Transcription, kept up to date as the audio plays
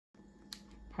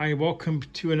Hi, welcome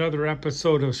to another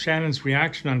episode of Shannon's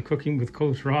Reaction on Cooking with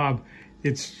Coach Rob.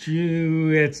 It's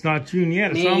June. It's not June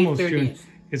yet. It's almost 30th. June.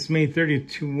 It's May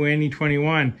 30th,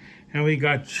 2021. And we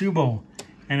got Chulbule.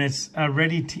 And it's a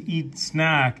ready-to-eat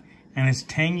snack. And it's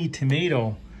tangy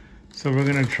tomato. So we're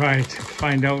going to try to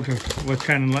find out if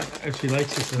Shannon, if she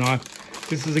likes this or not.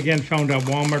 This is again found at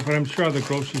Walmart, but I'm sure other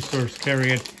grocery stores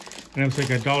carry it. And it's like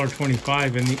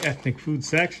 $1.25 in the ethnic food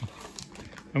section.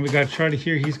 And we got Charlie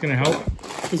here. He's going to help.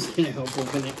 He's going to help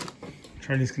open it.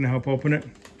 Charlie's going to help open it.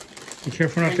 Be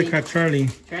careful not to cut Charlie.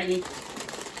 Charlie,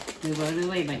 move out of the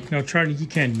way, buddy. No, Charlie, he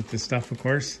can't eat this stuff, of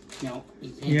course. No,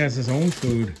 he can't. He has his own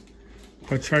food.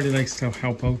 But Charlie likes to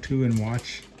help out too and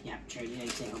watch. Yeah, Charlie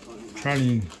likes to help out and watch.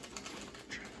 Charlie.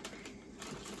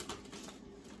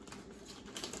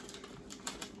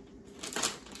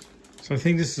 So I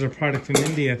think this is a product from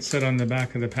India. It's set on the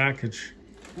back of the package.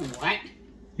 What?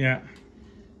 Yeah.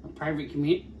 A private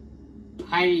community?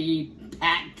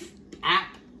 App?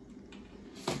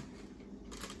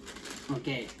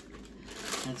 Okay.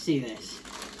 Let's see this.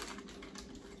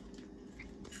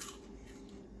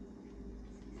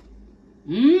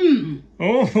 Mmm!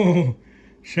 Oh!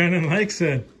 Shannon likes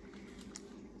it.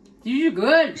 These are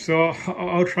good. So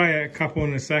I'll try a couple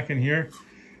in a second here.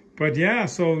 But yeah,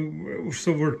 so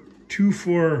we're 2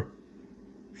 for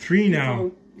 3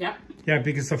 now. Yep. Yeah,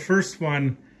 because the first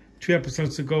one, 2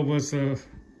 episodes ago, was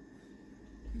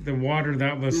the water.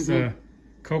 That was the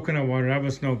coconut water. That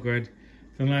was no good.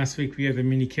 Then last week we had the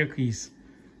mini cookies.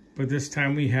 But this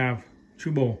time we have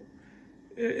Chulbule.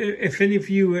 If any of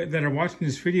you that are watching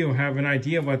this video have an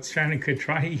idea what Shannon could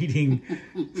try eating,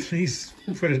 please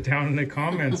put it down in the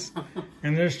comments.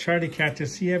 And there's Charlie Cat.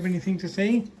 Does he have anything to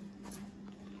say?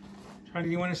 Charlie,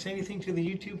 do you want to say anything to the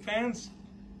YouTube fans?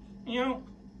 You know?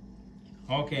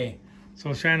 Okay.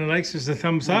 So Shannon likes us a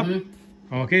thumbs up.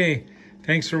 Okay.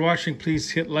 Thanks for watching.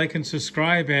 Please hit like and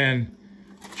subscribe and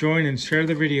join and share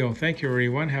the video. Thank you,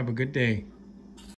 everyone. Have a good day.